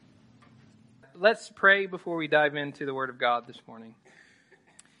Let's pray before we dive into the Word of God this morning.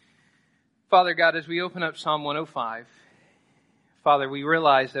 Father God, as we open up Psalm 105, Father, we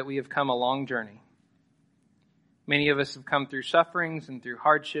realize that we have come a long journey. Many of us have come through sufferings and through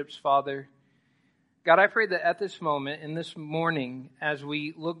hardships, Father. God, I pray that at this moment, in this morning, as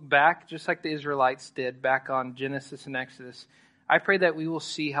we look back, just like the Israelites did back on Genesis and Exodus, I pray that we will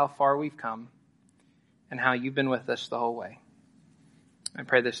see how far we've come and how you've been with us the whole way. I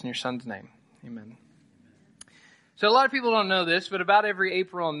pray this in your Son's name. Amen. So a lot of people don't know this, but about every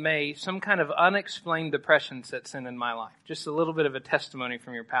April and May, some kind of unexplained depression sets in my life. Just a little bit of a testimony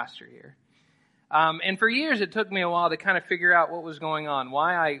from your pastor here. And for years, it took me a while to kind of figure out what was going on,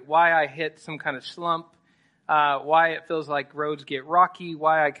 why I hit some kind of slump, why it feels like roads get rocky,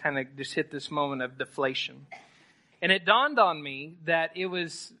 why I kind of just hit this moment of deflation. And it dawned on me that it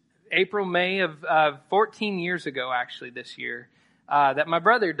was April, May of 14 years ago, actually, this year, that my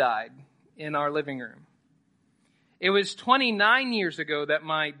brother died in our living room. It was 29 years ago that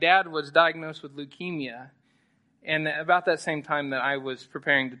my dad was diagnosed with leukemia. And about that same time that I was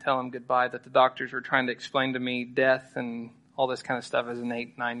preparing to tell him goodbye, that the doctors were trying to explain to me death and all this kind of stuff as an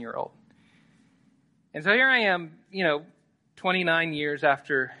 9-year-old. And so here I am, 29 years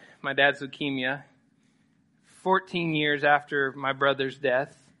after my dad's leukemia, 14 years after my brother's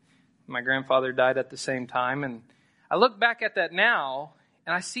death. My grandfather died at the same time. And I look back at that now,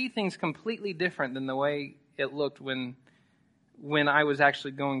 and I see things completely different than the way it looked when I was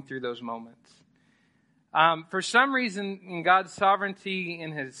actually going through those moments. For some reason, in God's sovereignty,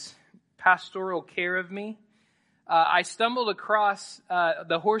 in His pastoral care of me, I stumbled across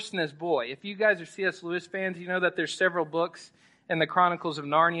The Horse and His Boy. If you guys are C.S. Lewis fans, you know that there's several books in the Chronicles of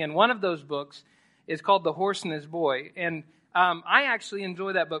Narnia, and one of those books is called The Horse and His Boy. And I actually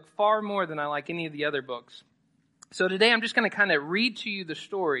enjoy that book far more than I like any of the other books. So today I'm just going to kind of read to you the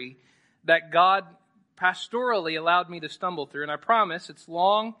story that God pastorally allowed me to stumble through. And I promise it's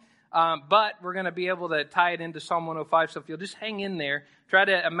long, but we're going to be able to tie it into Psalm 105. So if you'll just hang in there, try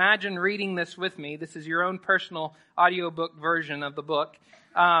to imagine reading this with me. This is your own personal audiobook version of the book.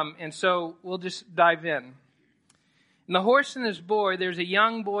 And so we'll just dive in. In The Horse and His Boy, there's a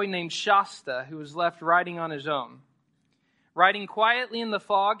young boy named Shasta who was left riding on his own. Riding quietly in the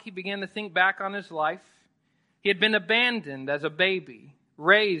fog, he began to think back on his life. He had been abandoned as a baby,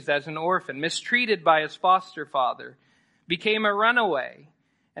 raised as an orphan, mistreated by his foster father, became a runaway,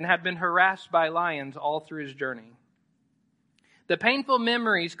 and had been harassed by lions all through his journey. The painful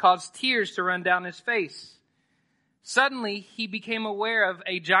memories caused tears to run down his face. Suddenly, he became aware of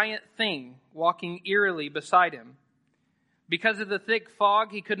a giant thing walking eerily beside him. Because of the thick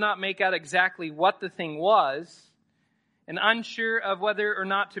fog, he could not make out exactly what the thing was. And unsure of whether or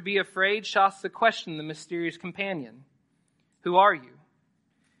not to be afraid, Shasta questioned the mysterious companion. "Who are you?"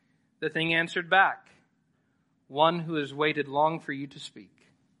 The thing answered back, "One who has waited long for you to speak."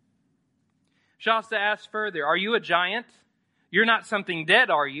 Shasta asked further, "Are you a giant? You're not something dead,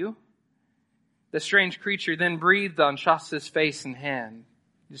 are you?" The strange creature then breathed on Shasta's face and hand.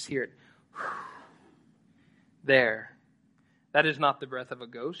 You just hear it. "There. That is not the breath of a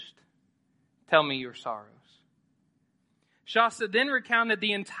ghost. Tell me your sorrows." Shasta then recounted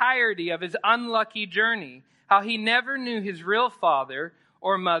the entirety of his unlucky journey, how he never knew his real father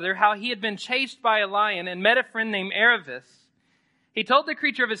or mother, how he had been chased by a lion and met a friend named Aravis. He told the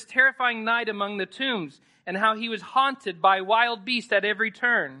creature of his terrifying night among the tombs and how he was haunted by wild beasts at every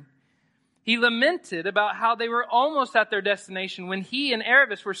turn. He lamented about how they were almost at their destination when he and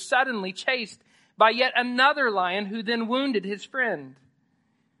Aravis were suddenly chased by yet another lion who then wounded his friend.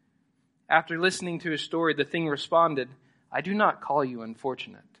 After listening to his story, the thing responded, "I do not call you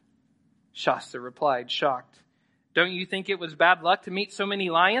unfortunate." Shasta replied, shocked, "Don't you think it was bad luck to meet so many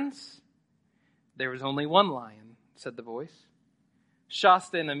lions?" "There was only one lion," said the voice.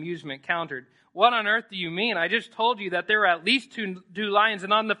 Shasta in amusement countered, "What on earth do you mean? I just told you that there were at least two lions,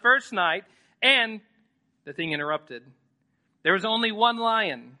 and on the first night," and the thing interrupted, "there was only one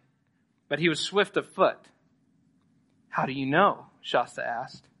lion, but he was swift of foot." "How do you know?" Shasta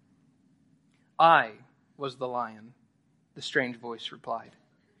asked. "I was the lion," the strange voice replied.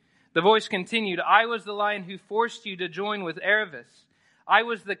 The voice continued, "I was the lion who forced you to join with Aravis. I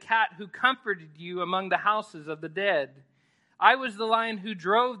was the cat who comforted you among the houses of the dead. I was the lion who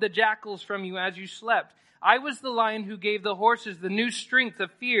drove the jackals from you as you slept. I was the lion who gave the horses the new strength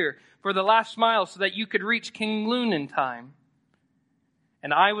of fear for the last mile so that you could reach King Lune in time.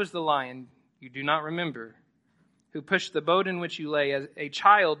 And I was the lion, you do not remember, who pushed the boat in which you lay as a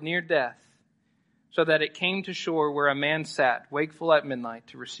child near death, so that it came to shore where a man sat, wakeful at midnight,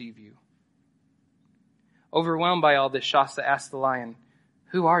 to receive you." Overwhelmed by all this, Shasta asked the lion,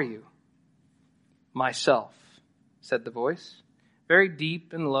 "Who are you?" "Myself," said the voice, very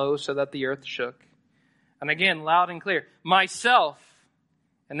deep and low so that the earth shook. And again, loud and clear, "Myself."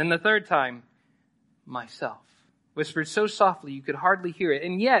 And then the third time, "Myself," whispered so softly you could hardly hear it.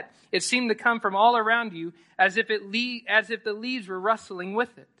 And yet it seemed to come from all around you as if the leaves were rustling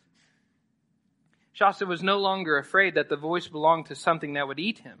with it. Shasta was no longer afraid that the voice belonged to something that would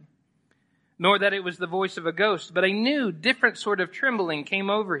eat him, nor that it was the voice of a ghost, but a new, different sort of trembling came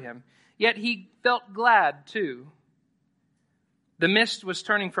over him. Yet he felt glad, too. The mist was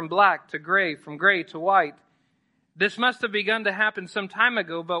turning from black to gray, from gray to white. This must have begun to happen some time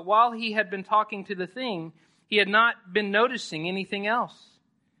ago, but while he had been talking to the thing, he had not been noticing anything else.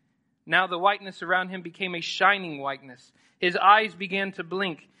 Now the whiteness around him became a shining whiteness. His eyes began to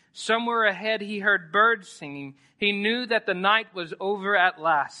blink. Somewhere ahead he heard birds singing. He knew that the night was over at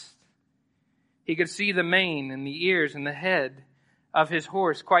last. He could see the mane and the ears and the head of his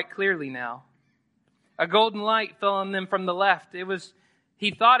horse quite clearly now. A golden light fell on them from the left.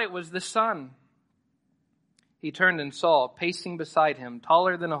 He thought it was the sun. He turned and saw, pacing beside him,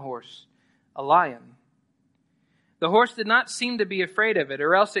 taller than a horse, a lion. The horse did not seem to be afraid of it,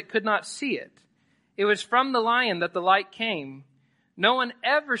 or else it could not see it. It was from the lion that the light came. No one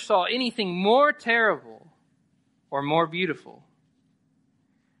ever saw anything more terrible or more beautiful.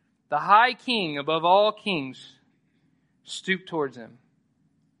 The high king above all kings stooped towards him.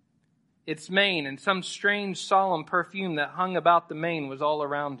 Its mane and some strange solemn perfume that hung about the mane was all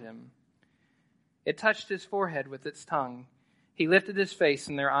around him. It touched his forehead with its tongue. He lifted his face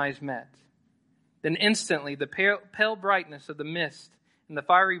and their eyes met. Then instantly the pale brightness of the mist and the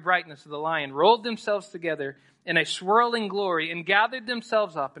fiery brightness of the lion rolled themselves together in a swirling glory and gathered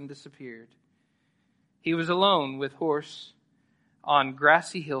themselves up and disappeared. He was alone with horse on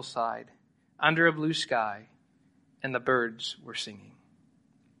grassy hillside under a blue sky, and the birds were singing.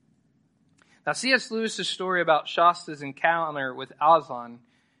 Now, C.S. Lewis's story about Shasta's encounter with Aslan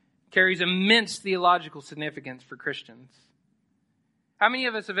carries immense theological significance for Christians. How many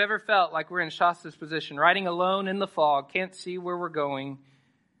of us have ever felt like we're in Shasta's position, riding alone in the fog, can't see where we're going,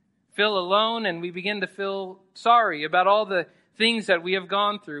 feel alone, and we begin to feel sorry about all the things that we have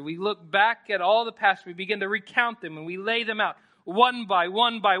gone through. We look back at all the past, we begin to recount them, and we lay them out one by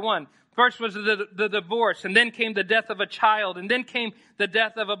one by one. First was the divorce, and then came the death of a child, and then came the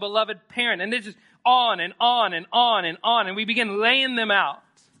death of a beloved parent. And this is on and on and on and on, and we begin laying them out.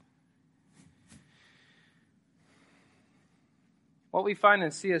 What we find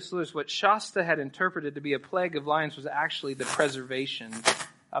in C.S. Lewis, what Shasta had interpreted to be a plague of lions, was actually the preservation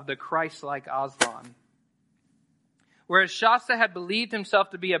of the Christ-like Aslan. Whereas Shasta had believed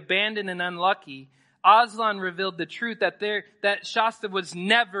himself to be abandoned and unlucky, Aslan revealed the truth that Shasta was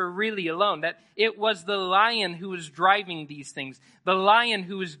never really alone, that it was the lion who was driving these things, the lion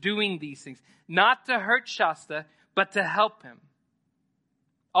who was doing these things, not to hurt Shasta, but to help him.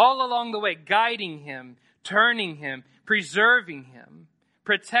 All along the way, guiding him, turning him, preserving him,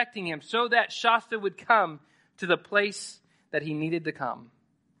 protecting him, so that Shasta would come to the place that he needed to come.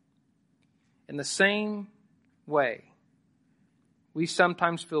 In the same way, we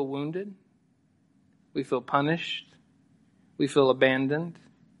sometimes feel wounded. We feel punished. We feel abandoned.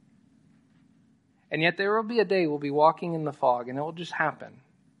 And yet there will be a day we'll be walking in the fog, and it will just happen.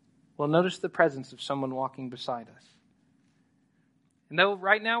 We'll notice the presence of someone walking beside us. And though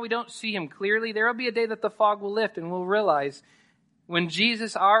right now we don't see him clearly, there will be a day that the fog will lift, and we'll realize when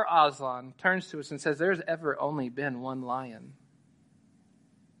Jesus, our Aslan, turns to us and says, "There's ever only been one lion.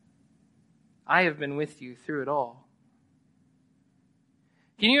 I have been with you through it all."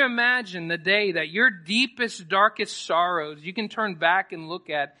 Can you imagine the day that your deepest, darkest sorrows you can turn back and look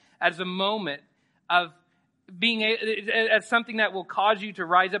at as a moment of being as something that will cause you to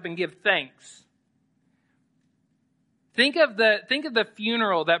rise up and give thanks? Think of the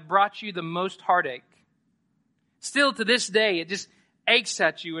funeral that brought you the most heartache. Still to this day, it just aches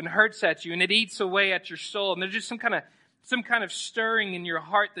at you and hurts at you, and it eats away at your soul. And there's just some kind of stirring in your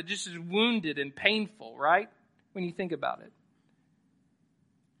heart that just is wounded and painful, right? When you think about it.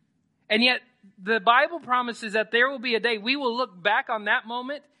 And yet, the Bible promises that there will be a day we will look back on that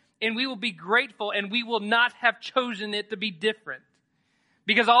moment and we will be grateful, and we will not have chosen it to be different.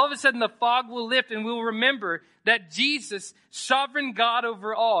 Because all of a sudden the fog will lift, and we'll remember that Jesus, sovereign God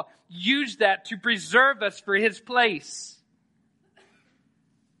over all, used that to preserve us for his place.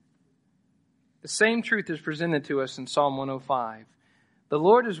 The same truth is presented to us in Psalm 105. The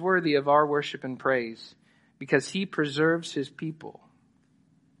Lord is worthy of our worship and praise because he preserves his people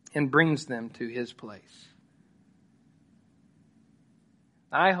and brings them to his place.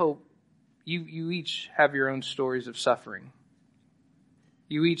 I hope you each have your own stories of suffering.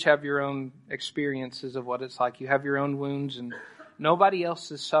 You each have your own experiences of what it's like. You have your own wounds, and nobody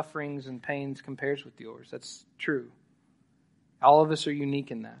else's sufferings and pains compares with yours. That's true. All of us are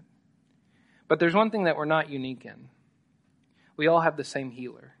unique in that. But there's one thing that we're not unique in. We all have the same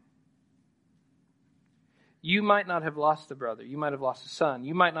healer. You might not have lost a brother. You might have lost a son.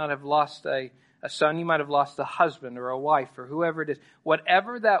 You might not have lost a son. You might have lost a husband or a wife or whoever it is.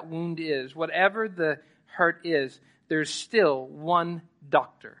 Whatever that wound is, whatever the hurt is, there's still one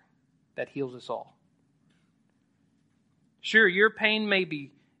doctor that heals us all. Sure, your pain may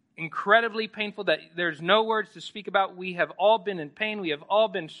be incredibly painful that there's no words to speak about. We have all been in pain. We have all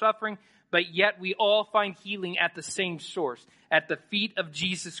been suffering. But yet we all find healing at the same source, at the feet of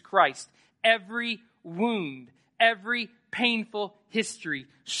Jesus Christ. Every wound, every painful history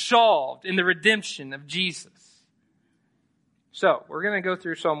solved in the redemption of Jesus. So, we're going to go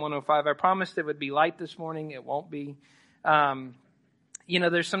through Psalm 105. I promised it would be light this morning. It won't be.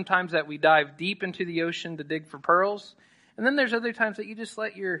 There's some times that we dive deep into the ocean to dig for pearls. And then there's other times that you just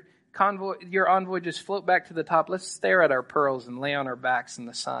let your envoy just float back to the top. Let's stare at our pearls and lay on our backs in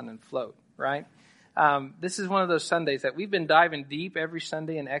the sun and float, right? This is one of those Sundays that we've been diving deep every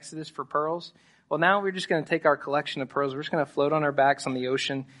Sunday in Exodus for pearls. Well, now we're just going to take our collection of pearls. We're just going to float on our backs on the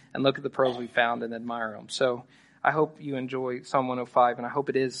ocean and look at the pearls we found and admire them. So I hope you enjoy Psalm 105, and I hope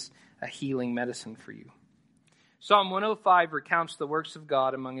it is a healing medicine for you. Psalm 105 recounts the works of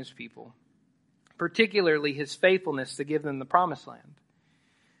God among his people, particularly his faithfulness to give them the promised land.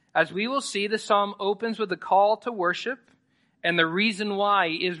 As we will see, the psalm opens with a call to worship and the reason why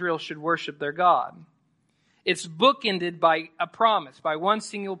Israel should worship their God. It's bookended by a promise, by one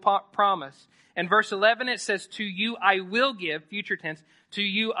single promise. In verse 11, it says, to you I will give, future tense, to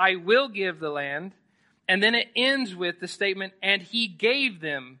you I will give the land. And then it ends with the statement, and he gave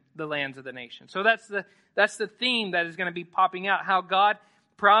them the lands of the nation. So that's the theme that is going to be popping out, how God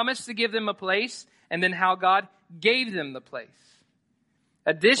promised to give them a place, and then how God gave them the place.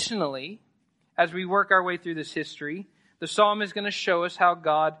 Additionally, as we work our way through this history, the psalm is going to show us how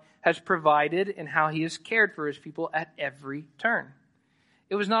God has provided and how he has cared for his people at every turn.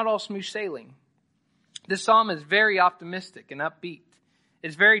 It was not all smooth sailing. This psalm is very optimistic and upbeat.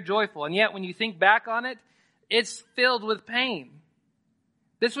 It's very joyful. And yet when you think back on it, it's filled with pain.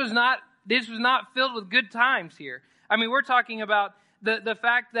 This was not filled with good times here. I mean, we're talking about the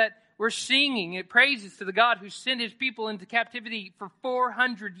fact that we're singing it praises to the God who sent his people into captivity for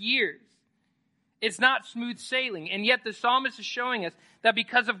 400 years. It's not smooth sailing. And yet the psalmist is showing us that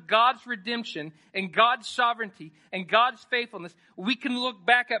because of God's redemption and God's sovereignty and God's faithfulness, we can look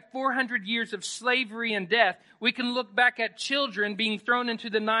back at 400 years of slavery and death. We can look back at children being thrown into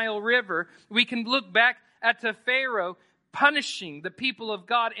the Nile River. We can look back at the Pharaoh punishing the people of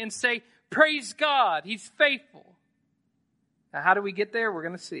God and say, praise God, he's faithful. Now, how do we get there? We're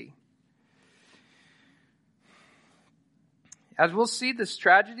going to see. As we'll see, these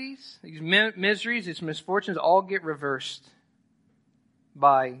tragedies, these miseries, these misfortunes all get reversed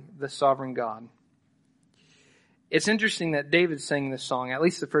by the sovereign God. It's interesting that David sang this song, at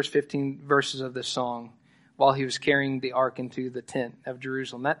least the first 15 verses of this song, while he was carrying the ark into the tent of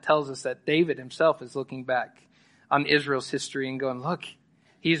Jerusalem. That tells us that David himself is looking back on Israel's history and going, look,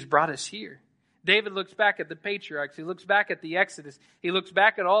 he's brought us here. David looks back at the patriarchs. He looks back at the Exodus. He looks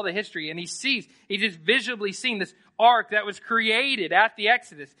back at all the history, and he just visually seeing this ark that was created at the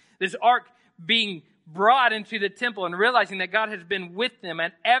Exodus, this ark being brought into the temple and realizing that God has been with them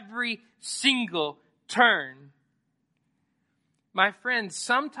at every single turn. My friends,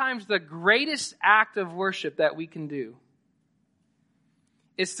 sometimes the greatest act of worship that we can do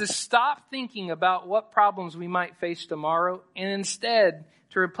is to stop thinking about what problems we might face tomorrow and instead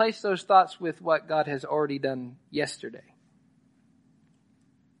to replace those thoughts with what God has already done yesterday.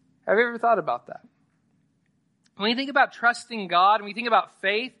 Have you ever thought about that? When you think about trusting God and we think about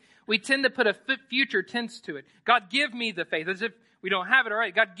faith, we tend to put a future tense to it. God, give me the faith, as if we don't have it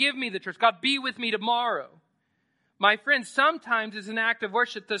already. God, give me the trust. God, be with me tomorrow. My friends, sometimes it's an act of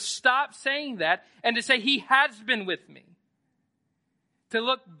worship to stop saying that and to say, he has been with me. To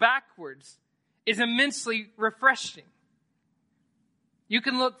look backwards is immensely refreshing. You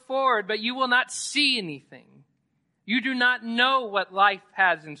can look forward, but you will not see anything. You do not know what life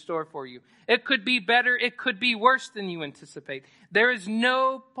has in store for you. It could be better. It could be worse than you anticipate. There is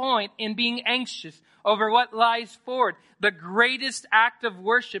no point in being anxious over what lies forward. The greatest act of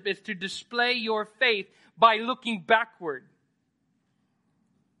worship is to display your faith by looking backward.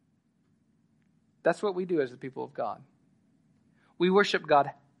 That's what we do as the people of God. We worship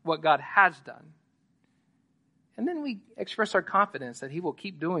God, what God has done. And then we express our confidence that he will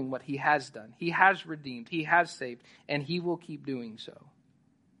keep doing what he has done. He has redeemed. He has saved. And he will keep doing so.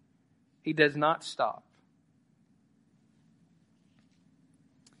 He does not stop.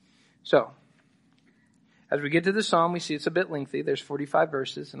 So, as we get to the psalm, we see it's a bit lengthy. There's 45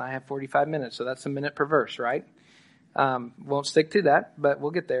 verses, and I have 45 minutes, so that's a minute per verse, right? Won't stick to that, but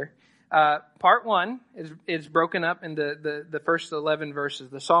we'll get there. Part 1 is broken up into the first 11 verses.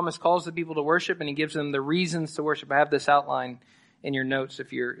 The psalmist calls the people to worship, and he gives them the reasons to worship. I have this outline in your notes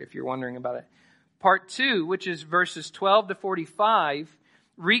if you're wondering about it. Part 2, which is verses 12 to 45,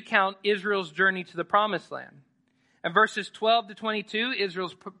 recount Israel's journey to the promised land. And verses 12 to 22,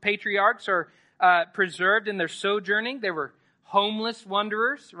 Israel's patriarchs are preserved in their sojourning. They were homeless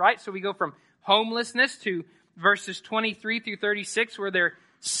wanderers, right? So we go from homelessness to verses 23 through 36, where they're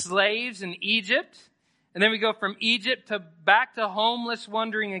slaves in Egypt. And then we go from Egypt to back to homeless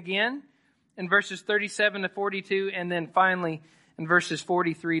wandering again in verses 37 to 42. And then finally in verses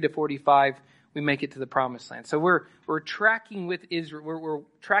 43 to 45, we make it to the promised land. So we're tracking with Israel. We're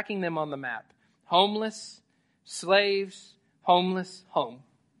tracking them on the map. Homeless, slaves, homeless, home.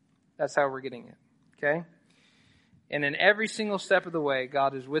 That's how we're getting it. Okay? And in every single step of the way,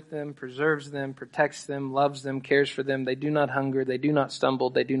 God is with them, preserves them, protects them, loves them, cares for them. They do not hunger. They do not stumble.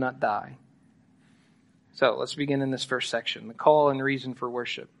 They do not die. So let's begin in this first section, the call and reason for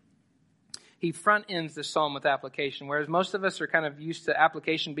worship. He front ends the psalm with application, whereas most of us are kind of used to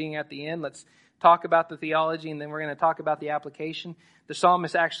application being at the end. Let's talk about the theology, and then we're going to talk about the application. The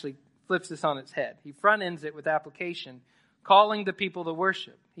psalmist actually flips this on its head. He front ends it with application, calling the people to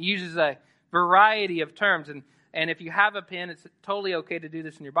worship. He uses a variety of terms, and if you have a pen, it's totally okay to do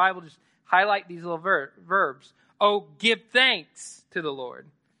this in your Bible. Just highlight these little verbs. Oh, give thanks to the Lord.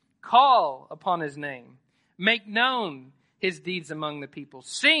 Call upon his name. Make known his deeds among the people.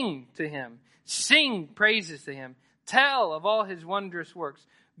 Sing to him. Sing praises to him. Tell of all his wondrous works.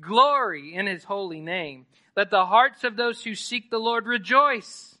 Glory in his holy name. Let the hearts of those who seek the Lord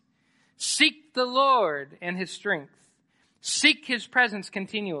rejoice. Seek the Lord and his strength. Seek his presence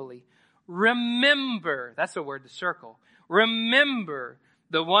continually. Remember, that's a word to circle. Remember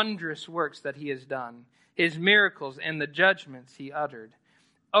the wondrous works that he has done, his miracles and the judgments he uttered.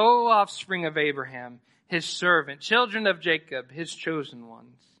 O offspring of Abraham, his servant, children of Jacob, his chosen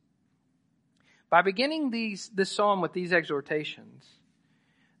ones. By beginning this psalm with these exhortations,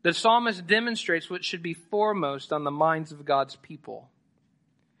 the psalmist demonstrates what should be foremost on the minds of God's people.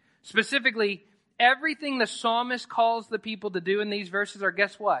 Specifically, everything the psalmist calls the people to do in these verses are,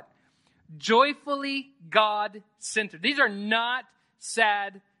 guess what? Joyfully God-centered. These are not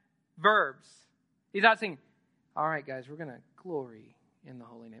sad verbs. He's not saying, all right, guys, we're going to glory in the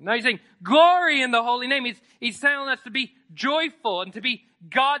holy name. No, he's saying, glory in the holy name. He's telling us to be joyful and to be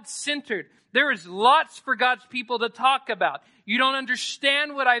God-centered. There is lots for God's people to talk about. You don't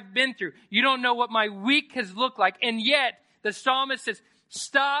understand what I've been through. You don't know what my week has looked like. And yet, the psalmist says,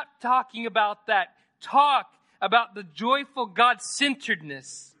 stop talking about that. Talk about the joyful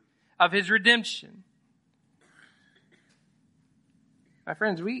God-centeredness of his redemption. My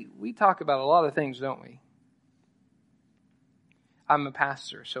friends, we talk about a lot of things, don't we? I'm a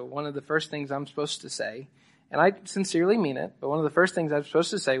pastor, so one of the first things I'm supposed to say, and I sincerely mean it, but one of the first things I'm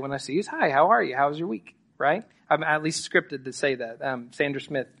supposed to say when I see you is, hi, how are you? How was your week? Right? I'm at least scripted to say that. Sandra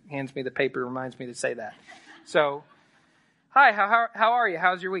Smith hands me the paper, reminds me to say that. So, hi, how are you?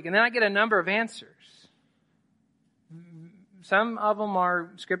 How's your week? And then I get a number of answers. Some of them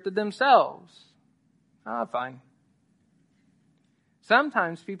are scripted themselves. Fine.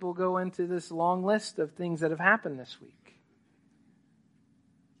 Sometimes people go into this long list of things that have happened this week.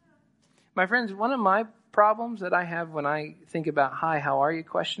 My friends, one of my problems that I have when I think about hi, how are you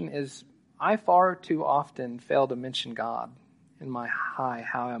question is I far too often fail to mention God in my hi,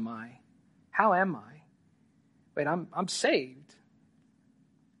 how am I? How am I? Wait, I'm saved.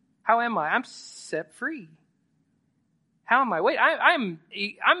 How am I? I'm set free. How am I? Wait, I'm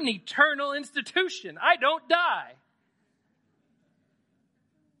an eternal institution. I don't die.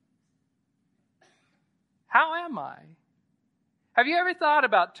 How am I? Have you ever thought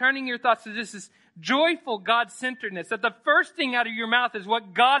about turning your thoughts to this joyful God-centeredness, that the first thing out of your mouth is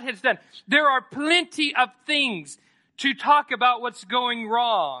what God has done? There are plenty of things to talk about what's going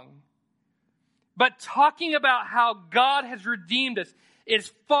wrong. But talking about how God has redeemed us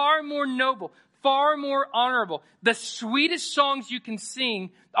is far more noble, far more honorable. The sweetest songs you can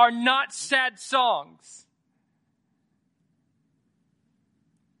sing are not sad songs.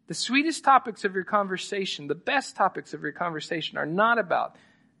 The sweetest topics of your conversation, the best topics of your conversation are not about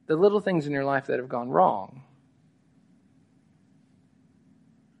the little things in your life that have gone wrong.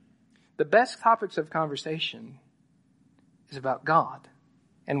 The best topics of conversation is about God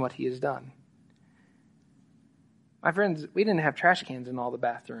and what he has done. My friends, we didn't have trash cans in all the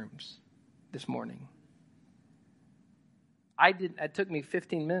bathrooms this morning. It took me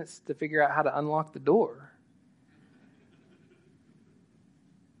 15 minutes to figure out how to unlock the door.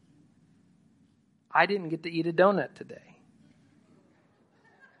 I didn't get to eat a donut today.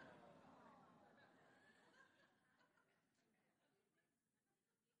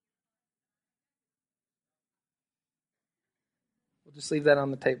 We'll just leave that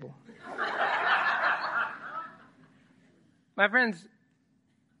on the table. My friends,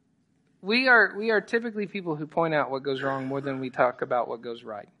 we are typically people who point out what goes wrong more than we talk about what goes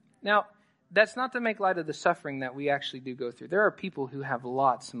right. Now, that's not to make light of the suffering that we actually do go through. There are people who have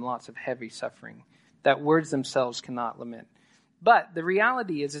lots and lots of heavy suffering that words themselves cannot lament. But the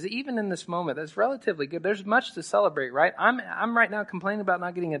reality is even in this moment, that's relatively good. There's much to celebrate, right? I'm right now complaining about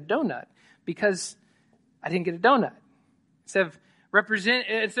not getting a donut because I didn't get a donut. Instead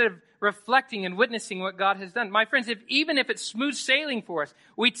of reflecting and witnessing what God has done. My friends, even if it's smooth sailing for us,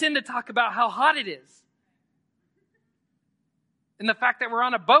 we tend to talk about how hot it is. And the fact that we're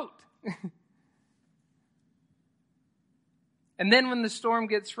on a boat. And then when the storm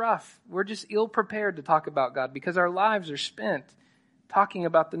gets rough, we're just ill-prepared to talk about God because our lives are spent talking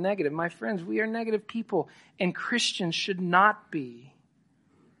about the negative. My friends, we are negative people, and Christians should not be.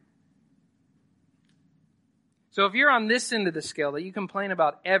 So if you're on this end of the scale that you complain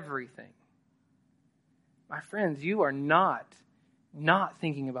about everything, my friends, you are not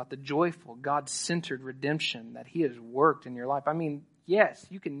thinking about the joyful, God-centered redemption that He has worked in your life. I mean, yes,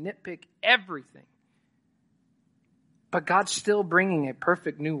 you can nitpick everything, but God's still bringing a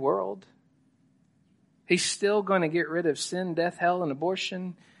perfect new world. He's still going to get rid of sin, death, hell, and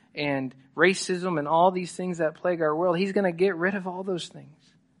abortion, and racism, and all these things that plague our world. He's going to get rid of all those things.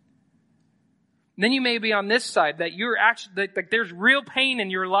 Then you may be on this side that you're actually, that there's real pain in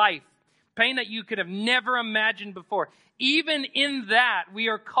your life. Pain that you could have never imagined before. Even in that, we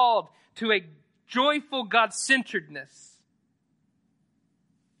are called to a joyful God-centeredness.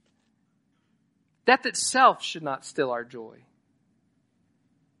 Death itself should not still our joy.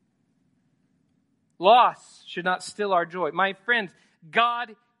 Loss should not still our joy. My friends,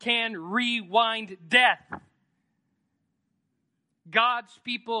 God can rewind death. God's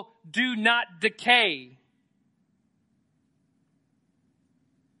people do not decay.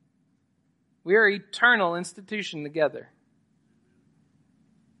 We are an eternal institution together.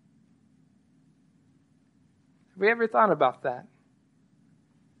 Have we ever thought about that?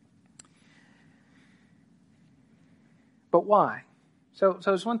 But why? So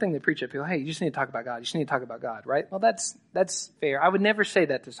it's one thing to preach at people, hey, you just need to talk about God. You just need to talk about God, right? Well, that's fair. I would never say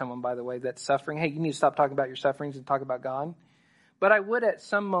that to someone, by the way, that's suffering. Hey, you need to stop talking about your sufferings and talk about God. But I would at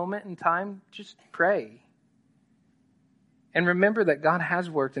some moment in time just pray. And remember that God has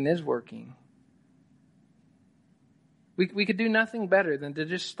worked and is working. We could do nothing better than to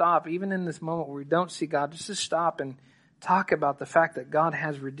just stop, even in this moment where we don't see God, just to stop and talk about the fact that God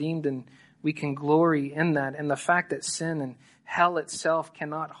has redeemed and we can glory in that. And the fact that sin and hell itself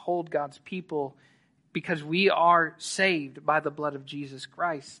cannot hold God's people because we are saved by the blood of Jesus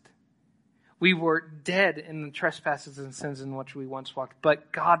Christ. We were dead in the trespasses and sins in which we once walked.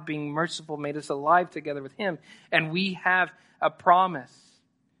 But God, being merciful, made us alive together with Him. And we have a promise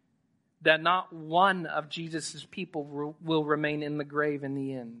that not one of Jesus' people will remain in the grave in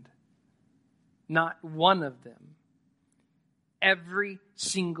the end. Not one of them. Every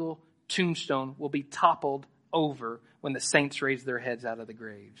single tombstone will be toppled over when the saints raise their heads out of the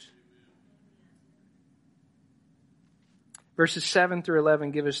graves. Verses 7 through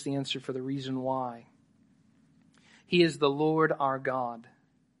 11 give us the answer for the reason why. He is the Lord our God.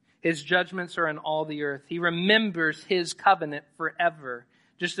 His judgments are in all the earth. He remembers His covenant forever.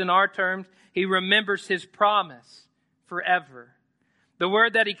 Just in our terms, He remembers His promise forever. The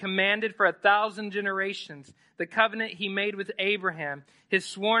word that He commanded for 1,000 generations, the covenant He made with Abraham, His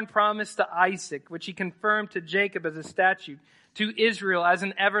sworn promise to Isaac, which He confirmed to Jacob as a statute, to Israel as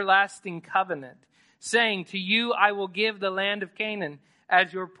an everlasting covenant, saying, to you I will give the land of Canaan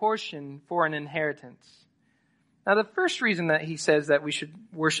as your portion for an inheritance. Now the first reason that He says that we should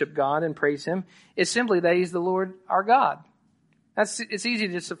worship God and praise Him is simply that He's the Lord our God. It's easy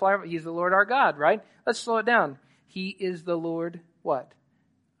to just supply, He's the Lord our God, right? Let's slow it down. He is the Lord, what?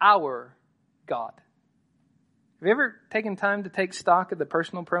 Our God. Have you ever taken time to take stock of the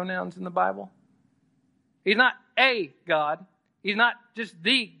personal pronouns in the Bible? He's not a God. He's not just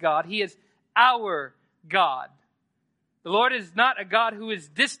the God. He is our God. The Lord is not a God who is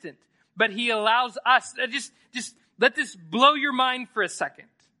distant, but He allows us, just let this blow your mind for a second.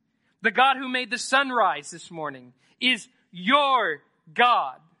 The God who made the sunrise this morning is your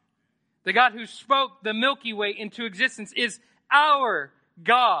God. The God who spoke the Milky Way into existence is our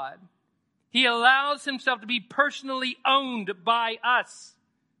God. He allows himself to be personally owned by us.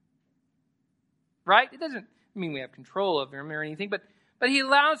 Right? It doesn't mean we have control over him or anything, but he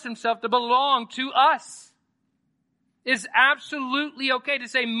allows himself to belong to us. It's absolutely okay to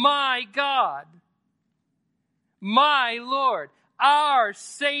say, my God, my Lord, our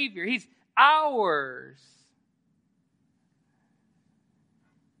Savior. He's ours.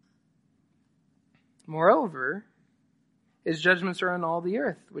 Moreover, his judgments are on all the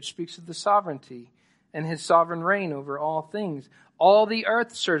earth, which speaks of the sovereignty and his sovereign reign over all things. All the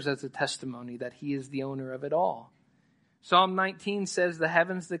earth serves as a testimony that he is the owner of it all. Psalm 19 says, the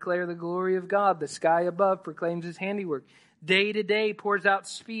heavens declare the glory of God. The sky above proclaims his handiwork. Day to day pours out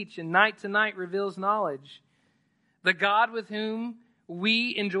speech, and night to night reveals knowledge. The God with whom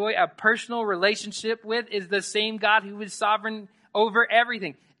we enjoy a personal relationship with is the same God who is sovereign over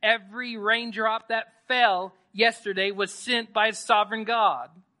everything. Every raindrop that fell yesterday was sent by a sovereign God.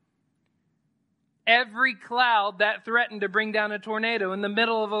 Every cloud that threatened to bring down a tornado in the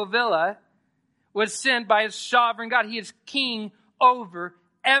middle of Ovilla was sent by a sovereign God. He is king over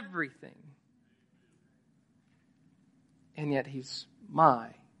everything. And yet he's my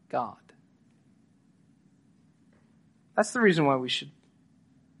God. That's the reason why we should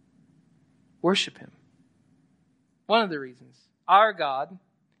worship him. One of the reasons. Our God,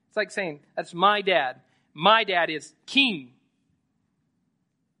 it's like saying, that's my dad. My dad is king.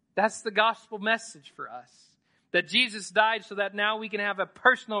 That's the gospel message for us. That Jesus died so that now we can have a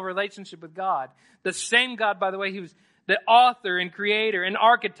personal relationship with God. The same God, by the way, who's the author and creator and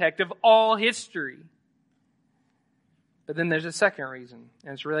architect of all history. But then there's a second reason,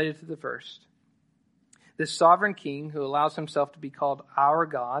 and it's related to the first. This sovereign king who allows himself to be called our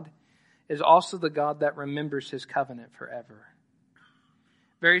God is also the God that remembers his covenant forever.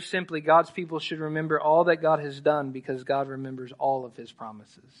 Very simply, God's people should remember all that God has done because God remembers all of his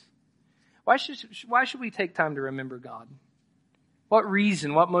promises. Why should we take time to remember God? What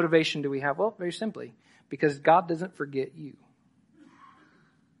reason, what motivation do we have? Well, very simply, because God doesn't forget you.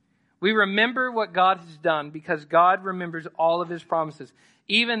 We remember what God has done because God remembers all of his promises.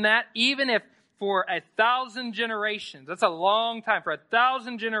 Even if for 1,000 generations, that's a long time, for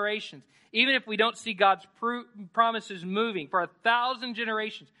 1,000 generations, even if we don't see God's promises moving for 1,000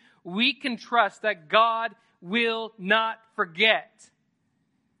 generations, we can trust that God will not forget.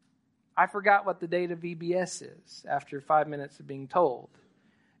 I forgot what the date of VBS is after 5 minutes of being told.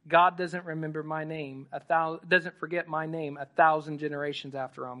 God doesn't remember my name, doesn't forget my name 1,000 generations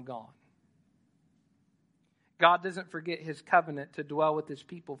after I'm gone. God doesn't forget his covenant to dwell with his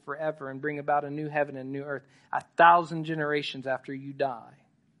people forever and bring about a new heaven and new earth 1,000 generations after you die.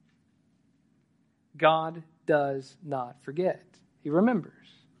 God does not forget. He remembers.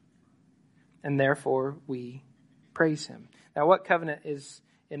 And therefore, we praise him. Now, what covenant is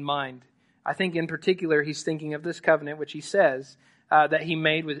in mind? I think in particular, he's thinking of this covenant, which he says that he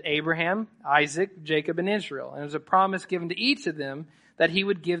made with Abraham, Isaac, Jacob, and Israel. And it was a promise given to each of them that he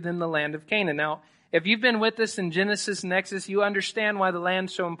would give them the land of Canaan. Now, if you've been with us in Genesis and Exodus, you understand why the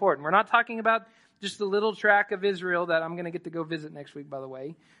land's so important. We're not talking about just the little tract of Israel that I'm going to get to go visit next week, by the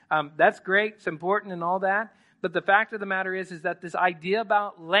way. That's great. It's important and all that. But the fact of the matter is that this idea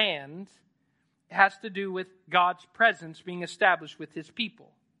about land has to do with God's presence being established with his people.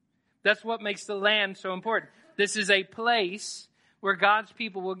 That's what makes the land so important. This is a place where God's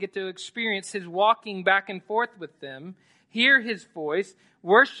people will get to experience his walking back and forth with them, hear his voice,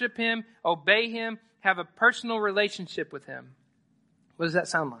 worship him, obey him, have a personal relationship with him. What does that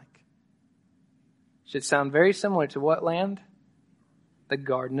sound like? Should sound very similar to what land? The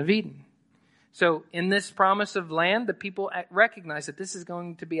Garden of Eden. So in this promise of land, the people recognize that this is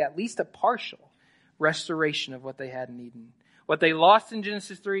going to be at least a partial restoration of what they had in Eden. What they lost in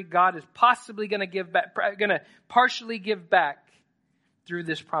Genesis 3, God is possibly going to partially give back through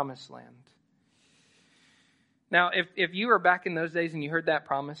this promised land. Now, if you were back in those days and you heard that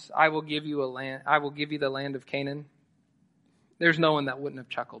promise, I will give you the land of Canaan, there's no one that wouldn't have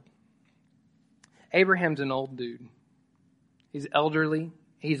chuckled. Abraham's an old dude. He's elderly.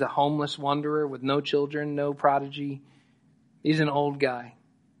 He's a homeless wanderer with no children, no prodigy. He's an old guy.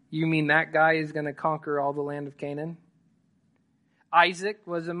 You mean that guy is going to conquer all the land of Canaan? Isaac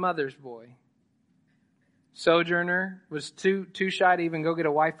was a mother's boy. Sojourner was too shy to even go get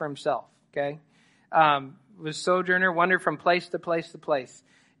a wife for himself. Okay, was sojourner, wandered from place to place to place.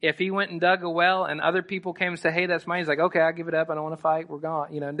 If he went and dug a well and other people came and said, "Hey, that's mine," he's like, "Okay, I'll give it up. I don't want to fight. We're gone."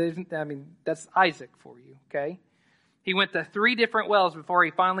 That's Isaac for you. Okay, he went to 3 different wells before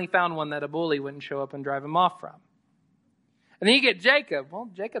he finally found one that a bully wouldn't show up and drive him off from. And then you get Jacob. Well,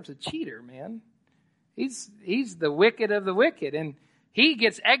 Jacob's a cheater, man. He's the wicked of the wicked. And He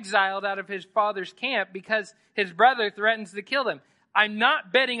gets exiled out of his father's camp because his brother threatens to kill him. I'm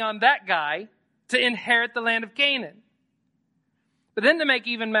not betting on that guy to inherit the land of Canaan. But then to make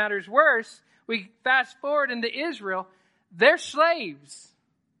even matters worse, we fast forward into Israel. They're slaves.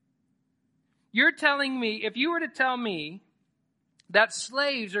 You're telling me, if you were to tell me that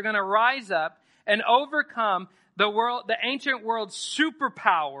slaves are going to rise up and overcome the ancient world's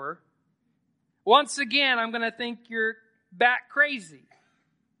superpower, once again, I'm going to think you're bat crazy.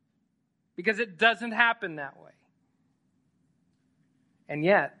 Because it doesn't happen that way. And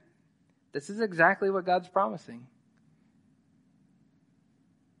yet, this is exactly what God's promising.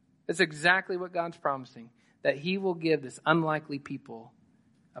 It's exactly what God's promising. That He will give this unlikely people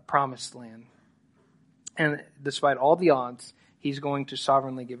a promised land. And despite all the odds, He's going to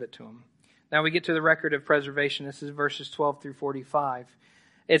sovereignly give it to them. Now we get to the record of preservation. This is verses 12 through 45.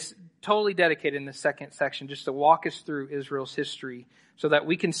 It's totally dedicated in the second section just to walk us through Israel's history so that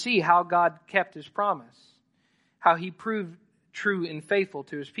we can see how God kept His promise, how He proved true and faithful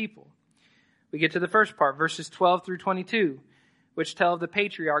to His people. We get to the first part, verses 12 through 22, which tell of the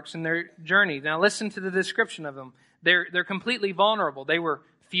patriarchs and their journey. Now listen to the description of them. They're completely vulnerable. They were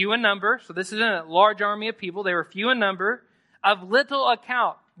few in number, so this isn't a large army of people. They were few in number, of little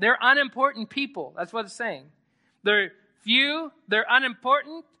account. They're unimportant people. That's what it's saying. They're few, they're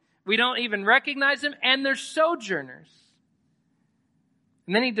unimportant, we don't even recognize them, and they're sojourners.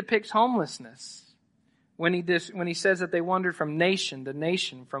 And then he depicts homelessness when he says that they wandered from nation to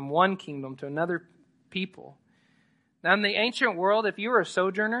nation, from one kingdom to another people. Now in the ancient world, if you were a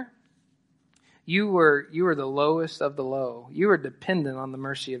sojourner, you were the lowest of the low. You were dependent on the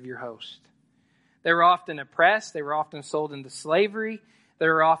mercy of your host. They were often oppressed. They were often sold into slavery. They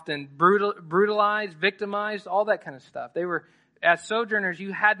were often brutalized, victimized, all that kind of stuff. As sojourners,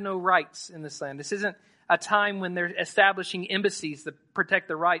 you had no rights in this land. This isn't a time when they're establishing embassies to protect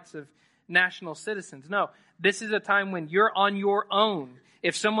the rights of national citizens. No, this is a time when you're on your own.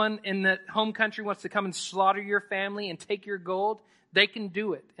 If someone in the home country wants to come and slaughter your family and take your gold, they can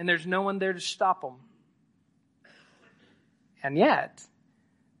do it. And there's no one there to stop them. And yet,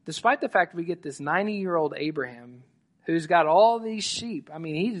 despite the fact we get this 90-year-old Abraham who's got all these sheep. I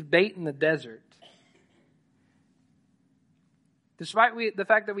mean, he's baiting the desert. Despite the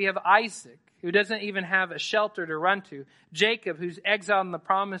fact that we have Isaac, who doesn't even have a shelter to run to. Jacob, who's exiled in the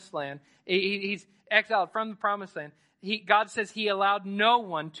promised land. He's exiled from the promised land. God says He allowed no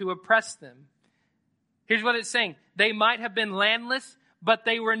one to oppress them. Here's what it's saying. They might have been landless, but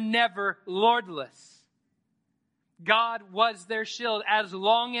they were never lordless. God was their shield. As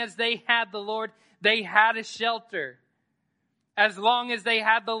long as they had the Lord, they had a shelter. As long as they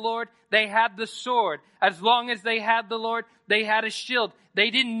had the Lord, they had the sword. As long as they had the Lord, they had a shield.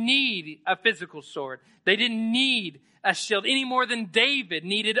 They didn't need a physical sword. They didn't need a shield any more than David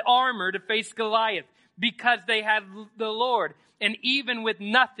needed armor to face Goliath because they had the Lord. And even with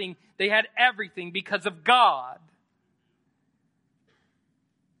nothing, they had everything because of God.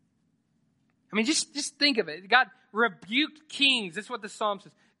 I mean, just think of it. God rebuked kings. That's what the psalm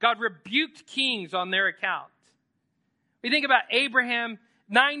says. God rebuked kings on their account. We think about Abraham,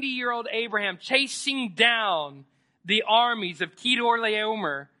 90-year-old Abraham, chasing down the armies of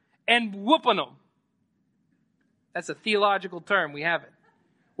Kedorlaomer and whooping them. That's a theological term. We have it.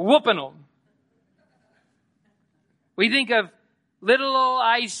 Whooping them. We think of little old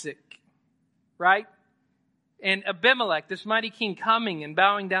Isaac, right? And Abimelech, this mighty king, coming and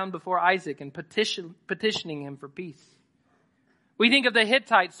bowing down before Isaac and petitioning him for peace. We think of the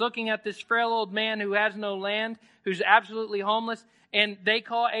Hittites looking at this frail old man who has no land, who's absolutely homeless, and they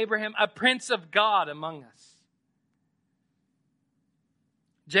call Abraham a prince of God among us.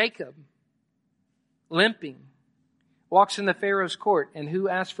 Jacob, limping, walks in the Pharaoh's court, and who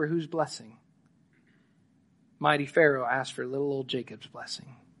asked for whose blessing? Mighty Pharaoh asked for little old Jacob's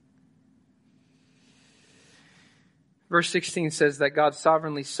blessing. Verse 16 says that God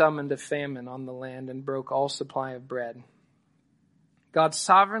sovereignly summoned a famine on the land and broke all supply of bread. God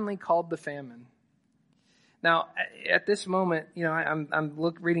sovereignly called the famine. Now, at this moment, I'm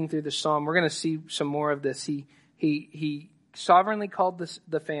reading through the psalm. We're going to see some more of this. He sovereignly called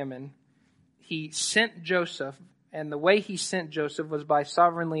the famine. He sent Joseph, and the way He sent Joseph was by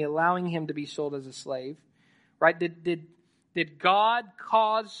sovereignly allowing him to be sold as a slave. Right? Did God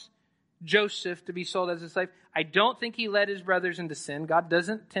cause Joseph to be sold as a slave? I don't think He led his brothers into sin. God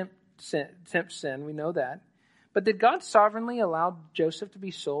doesn't tempt sin. We know that. But did God sovereignly allow Joseph to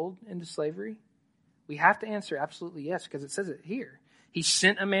be sold into slavery? We have to answer absolutely yes, because it says it here. He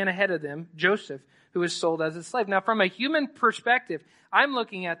sent a man ahead of them, Joseph, who was sold as a slave. Now, from a human perspective, I'm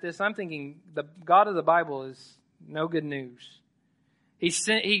looking at this, I'm thinking the God of the Bible is no good news.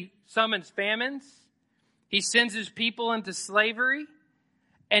 He summons famines. He sends his people into slavery.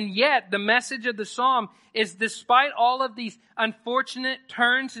 And yet, the message of the psalm is, despite all of these unfortunate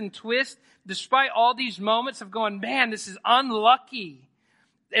turns and twists, despite all these moments of going, man, this is unlucky,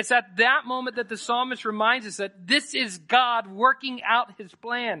 it's at that moment that the psalmist reminds us that this is God working out his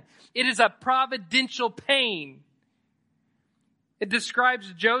plan. It is a providential pain. It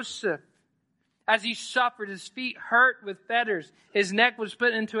describes Joseph as he suffered, his feet hurt with fetters, his neck was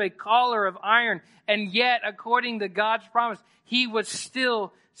put into a collar of iron, and yet, according to God's promise, he was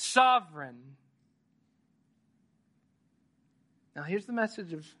still sovereign. Now, here's the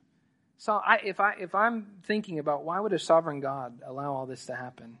message of Psalm. If I'm thinking about why would a sovereign God allow all this to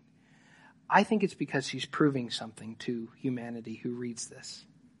happen, I think it's because he's proving something to humanity who reads this.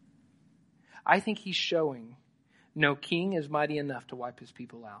 I think he's showing no king is mighty enough to wipe his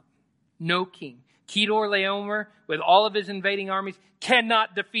people out. No king. Kedor Laomer, with all of his invading armies,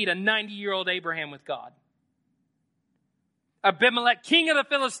 cannot defeat a 90-year-old Abraham with God. Abimelech, king of the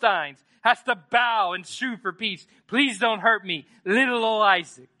Philistines, has to bow and sue for peace. Please don't hurt me, little old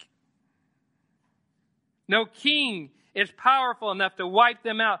Isaac. No king is powerful enough to wipe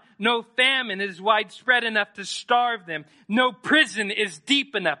them out. No famine is widespread enough to starve them. No prison is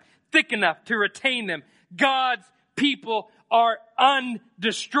deep enough, thick enough to retain them. God's people are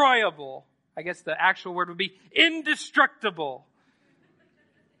undestroyable. I guess the actual word would be indestructible.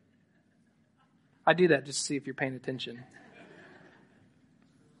 I do that just to see if you're paying attention.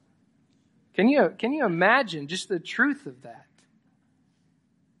 Can you imagine just the truth of that?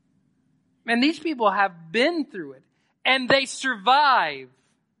 Man, these people have been through it, and they survive.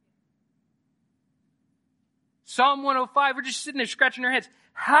 Psalm 105, we're just sitting there scratching our heads.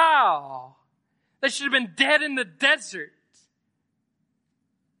 How? They should have been dead in the desert.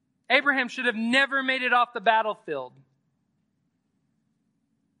 Abraham should have never made it off the battlefield.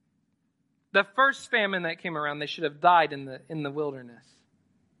 The first famine that came around, they should have died in the wilderness.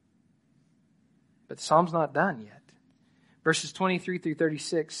 But the Psalm's not done yet. Verses 23 through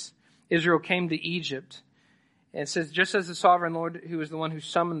 36, Israel came to Egypt. And it says, just as the sovereign Lord, who was the one who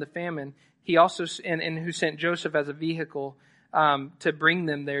summoned the famine, he also, and who sent Joseph as a vehicle to bring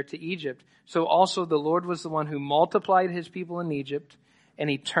them there to Egypt. So also the Lord was the one who multiplied his people in Egypt, and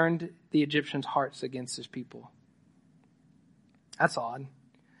he turned the Egyptians' hearts against his people. That's odd.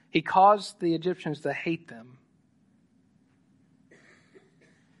 He caused the Egyptians to hate them.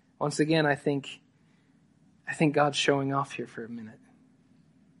 Once again, I think God's showing off here for a minute.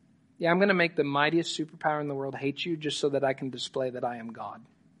 Yeah, I'm going to make the mightiest superpower in the world hate you just so that I can display that I am God.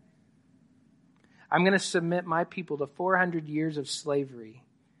 I'm going to submit my people to 400 years of slavery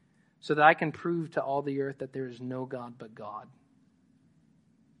so that I can prove to all the earth that there is no God but God.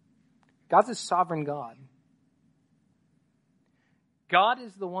 God's a sovereign God. God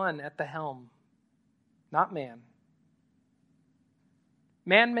is the one at the helm, not man.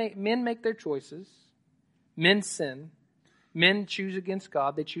 Men make their choices. Men sin. Men choose against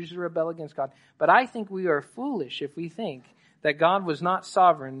God. They choose to rebel against God. But I think we are foolish if we think that God was not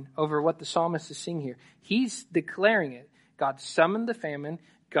sovereign over what the psalmist is seeing here. He's declaring it. God summoned the famine.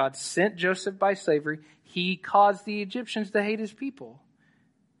 God sent Joseph by slavery. He caused the Egyptians to hate his people.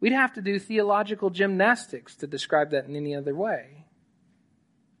 We'd have to do theological gymnastics to describe that in any other way.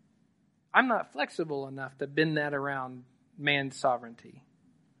 I'm not flexible enough to bend that around man's sovereignty.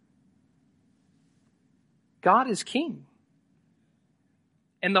 God is king.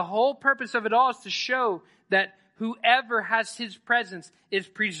 And the whole purpose of it all is to show that whoever has his presence is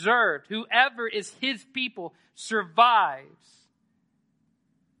preserved. Whoever is his people survives.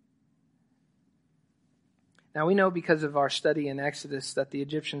 Now we know because of our study in Exodus that the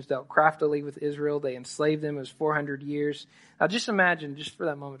Egyptians dealt craftily with Israel. They enslaved them. It was 400 years. Now just imagine, just for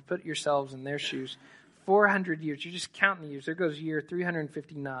that moment, put yourselves in their shoes. 400 years. You're just counting the years. There goes year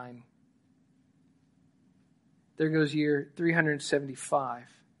 359. There goes year 375.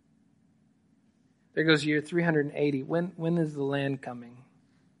 There goes year 380. When is the land coming?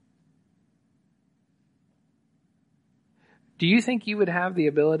 Do you think you would have the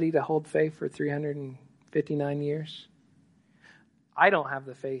ability to hold faith for 359 years? I don't have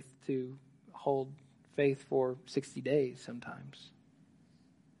the faith to hold faith for 60 days sometimes.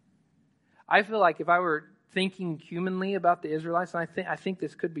 I feel like if I were thinking humanly about the Israelites, and I think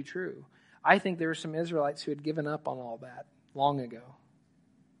this could be true, I think there were some Israelites who had given up on all that long ago.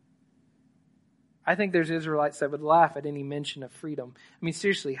 I think there's Israelites that would laugh at any mention of freedom. I mean,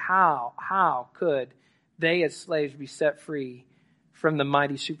 seriously, how could they as slaves be set free from the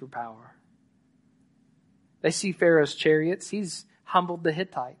mighty superpower? They see Pharaoh's chariots. He's humbled the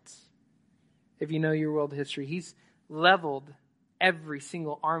Hittites. If you know your world history, he's leveled every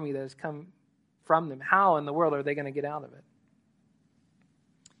single army that has come from them. How in the world are they going to get out of it?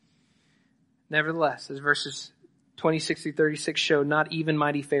 Nevertheless, as verses 26 through 36 show, not even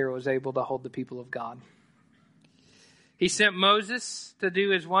mighty Pharaoh was able to hold the people of God. He sent Moses to do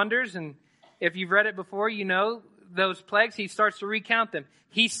his wonders, and if you've read it before, you know those plagues. He starts to recount them.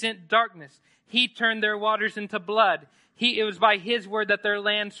 He sent darkness. He turned their waters into blood. It was by his word that their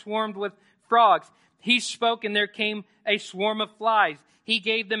land swarmed with frogs. He spoke and there came a swarm of flies. He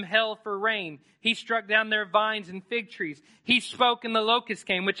gave them hail for rain. He struck down their vines and fig trees. He spoke and the locust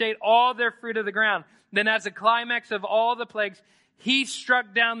came, which ate all their fruit of the ground. Then as a climax of all the plagues, he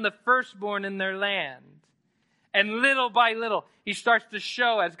struck down the firstborn in their land. And little by little, he starts to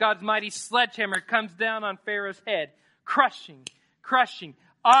show as God's mighty sledgehammer comes down on Pharaoh's head, crushing.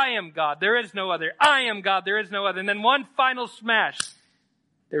 I am God, there is no other. I am God, there is no other. And then one final smash.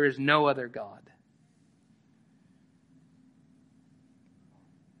 There is no other God.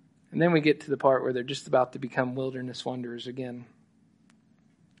 And then we get to the part where they're just about to become wilderness wanderers again.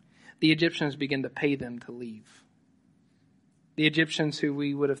 The Egyptians begin to pay them to leave. The Egyptians who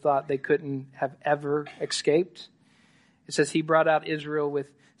we would have thought they couldn't have ever escaped. It says he brought out Israel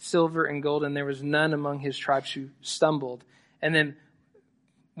with silver and gold, and there was none among his tribes who stumbled. And then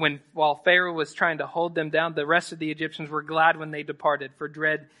while Pharaoh was trying to hold them down, the rest of the Egyptians were glad when they departed, for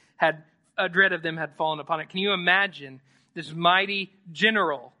dread of them had fallen upon it. Can you imagine this mighty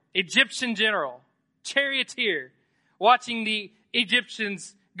general, Egyptian general, charioteer, watching the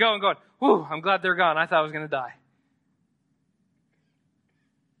Egyptians go and going, "Whew, I'm glad they're gone. I thought I was going to die."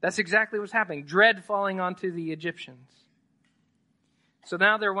 That's exactly what's happening. Dread falling onto the Egyptians. So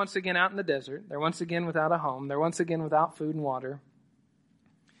now they're once again out in the desert. They're once again without a home. They're once again without food and water.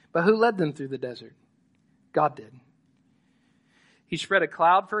 But who led them through the desert? God did. He spread a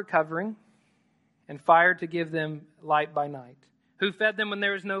cloud for a covering and fire to give them light by night. Who fed them when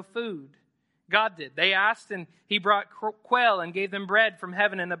there was no food? God did. They asked and he brought quail and gave them bread from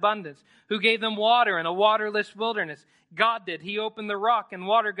heaven in abundance. Who gave them water in a waterless wilderness? God did. He opened the rock and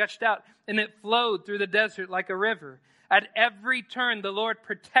water gushed out and it flowed through the desert like a river. At every turn, the Lord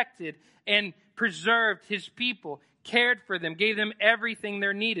protected and preserved his people, cared for them, gave them everything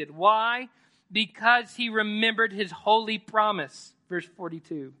they needed. Why? Because he remembered his holy promise. Verse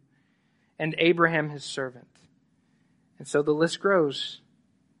 42. And Abraham his servant. And so the list grows.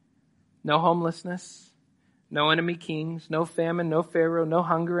 No homelessness, no enemy kings, no famine, no Pharaoh, no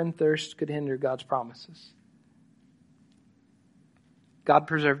hunger and thirst could hinder God's promises. God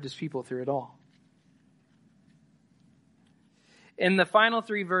preserved his people through it all. In the final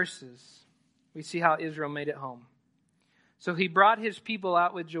 3 verses, we see how Israel made it home. So he brought his people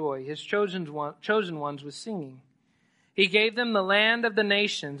out with joy, his chosen ones with singing. He gave them the land of the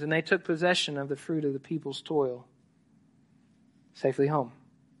nations, and they took possession of the fruit of the people's toil. Safely home.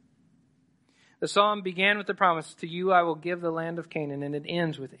 The psalm began with the promise, "To you I will give the land of Canaan," and it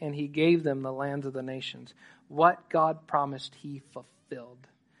ends with, "And he gave them the lands of the nations." What God promised, he fulfilled.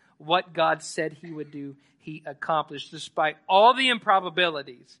 What God said he would do, he accomplished, despite all the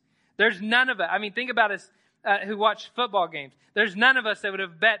improbabilities. There's none of it. I mean, think about us who watch football games. There's none of us that would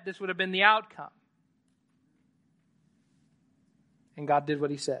have bet this would have been the outcome. And God did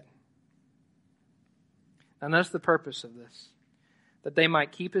what he said. And that's the purpose of this. That they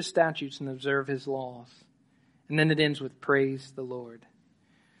might keep his statutes and observe his laws. And then it ends with praise the Lord.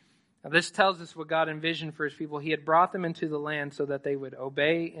 Now this tells us what God envisioned for his people. He had brought them into the land so that they would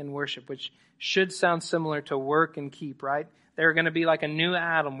obey and worship, which should sound similar to work and keep, right? They're going to be like a new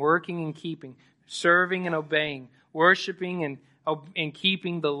Adam, working and keeping, serving and obeying, worshiping and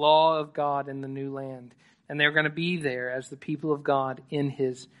keeping the law of God in the new land. And they're going to be there as the people of God in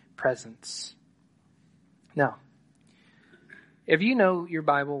his presence. Now, if you know your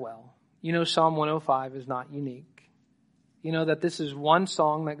Bible well, you know Psalm 105 is not unique. You know that this is one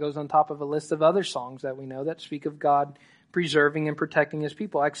song that goes on top of a list of other songs that we know that speak of God preserving and protecting his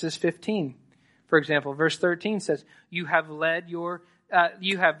people. Exodus 15, for example, verse 13 says, You have led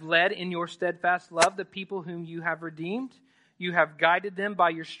in your steadfast love the people whom you have redeemed. You have guided them by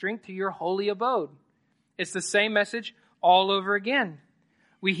your strength to your holy abode. It's the same message all over again.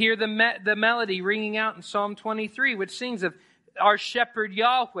 We hear the melody ringing out in Psalm 23, which sings of our shepherd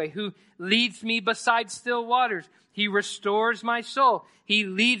Yahweh, who leads me beside still waters. He restores my soul. He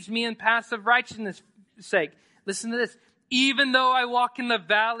leads me in paths of righteousness' sake. Listen to this. Even though I walk in the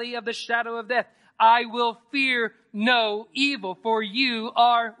valley of the shadow of death, I will fear no evil, for you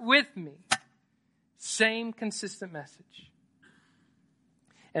are with me. Same consistent message.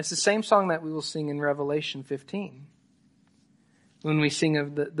 And it's the same song that we will sing in Revelation 15. When we sing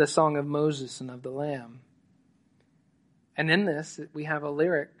of the song of Moses and of the Lamb. And in this, we have a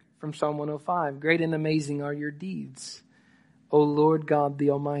lyric from Psalm 105. Great and amazing are your deeds, O Lord God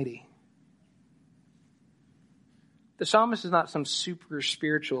the Almighty. The psalmist is not some super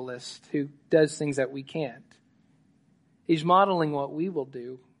spiritualist who does things that we can't. He's modeling what we will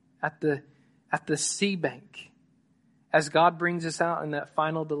do at the sea bank as God brings us out in that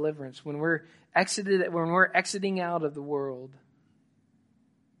final deliverance, when we're exiting out of the world,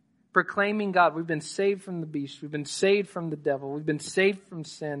 proclaiming God, we've been saved from the beast, we've been saved from the devil, we've been saved from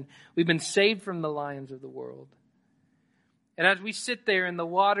sin, we've been saved from the lions of the world. And as we sit there and the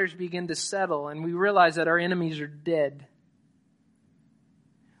waters begin to settle and we realize that our enemies are dead,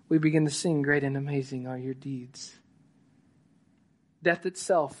 we begin to sing, great and amazing are your deeds. Death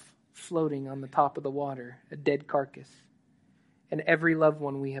itself floating on the top of the water, a dead carcass. And every loved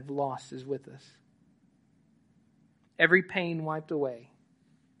one we have lost is with us. Every pain wiped away.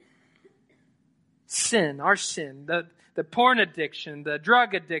 Sin, our sin, the porn addiction, the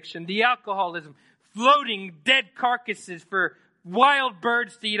drug addiction, the alcoholism, floating dead carcasses for wild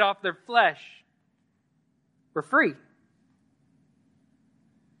birds to eat off their flesh. We're free.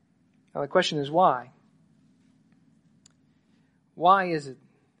 Now the question is why? Why is it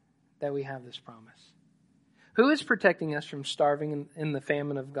that we have this promise? Who is protecting us from starving in the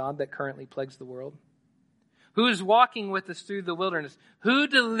famine of God that currently plagues the world? Who is walking with us through the wilderness? Who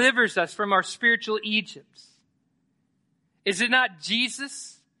delivers us from our spiritual Egypts? Is it not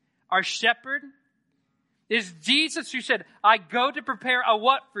Jesus, our shepherd? It's Jesus who said, I go to prepare a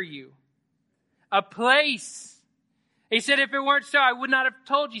what for you? A place. He said, if it weren't so, I would not have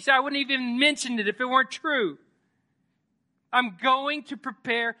told you. He said, I wouldn't even mention it if it weren't true. I'm going to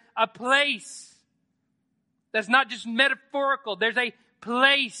prepare a place. That's not just metaphorical. There's a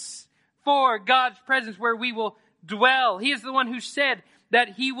place for God's presence where we will dwell. He is the one who said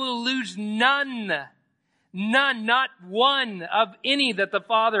that he will lose none, not one of any that the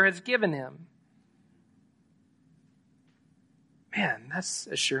Father has given him. Man, that's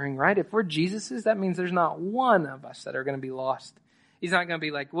assuring, right? If we're Jesus's, that means there's not one of us that are going to be lost. He's not going to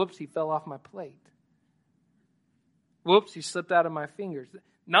be like, whoops, he fell off my plate. Whoops, he slipped out of my fingers.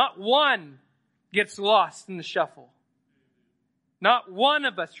 Not one gets lost in the shuffle. Not one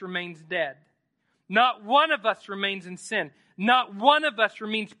of us remains dead. Not one of us remains in sin. Not one of us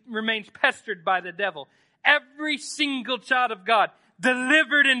remains pestered by the devil. Every single child of God,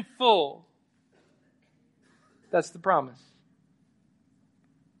 delivered in full. That's the promise.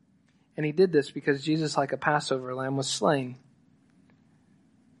 And he did this because Jesus, like a Passover lamb, was slain.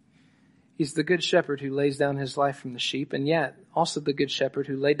 He's the good shepherd who lays down his life from the sheep, and yet also the good shepherd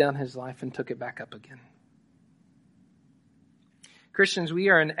who laid down his life and took it back up again. Christians, we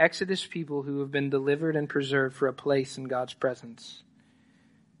are an Exodus people who have been delivered and preserved for a place in God's presence.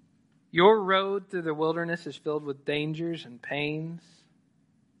 Your road through the wilderness is filled with dangers and pains.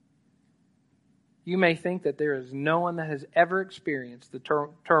 You may think that there is no one that has ever experienced the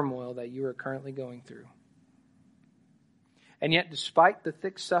turmoil that you are currently going through. And yet, despite the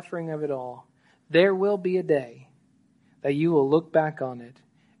thick suffering of it all, there will be a day that you will look back on it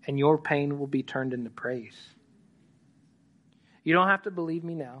and your pain will be turned into praise. You don't have to believe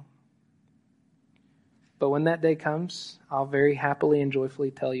me now. But when that day comes, I'll very happily and joyfully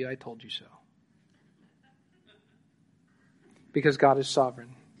tell you I told you so. Because God is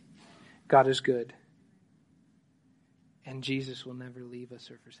sovereign. God is good. And Jesus will never leave us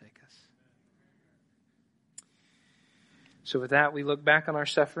or forsake us. So with that, we look back on our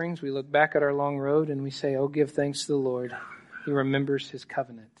sufferings, we look back at our long road, and we say, oh, give thanks to the Lord. He remembers his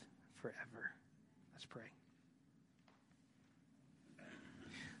covenant forever. Let's pray.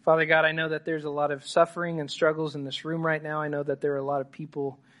 Father God, I know that there's a lot of suffering and struggles in this room right now. I know that there are a lot of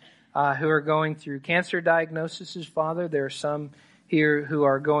people who are going through cancer diagnoses, Father. There are some here who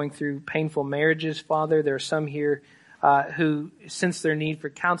are going through painful marriages, Father. There are some here who sense their need for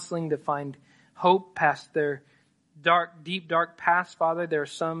counseling to find hope past their deep, dark past, Father. There are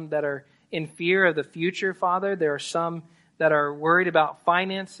some that are in fear of the future, Father. There are some that are worried about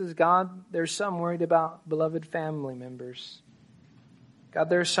finances, God. There's some worried about beloved family members.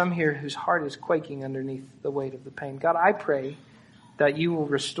 God, there are some here whose heart is quaking underneath the weight of the pain. God, I pray that you will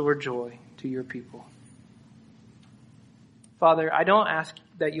restore joy to your people. Father, I don't ask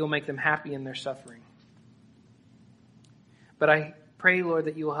that you'll make them happy in their suffering. But I pray, Lord,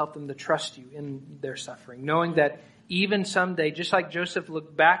 that you will help them to trust you in their suffering, knowing that even someday, just like Joseph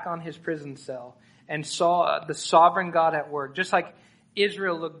looked back on his prison cell and saw the sovereign God at work, just like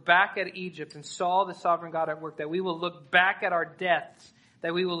Israel looked back at Egypt and saw the sovereign God at work, that we will look back at our deaths,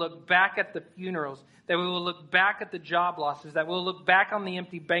 that we will look back at the funerals, that we will look back at the job losses, that we'll look back on the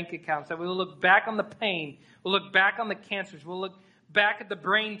empty bank accounts, that we will look back on the pain, we'll look back on the cancers, we'll look back at the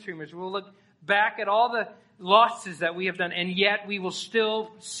brain tumors, we'll look back at all the losses that we have done, and yet we will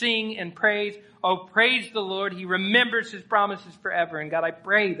still sing and praise. Oh, praise the Lord. He remembers his promises forever. And God, I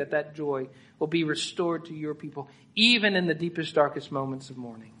pray that that joy will be restored to your people, even in the deepest, darkest moments of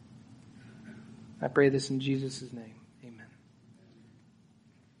mourning. I pray this in Jesus' name.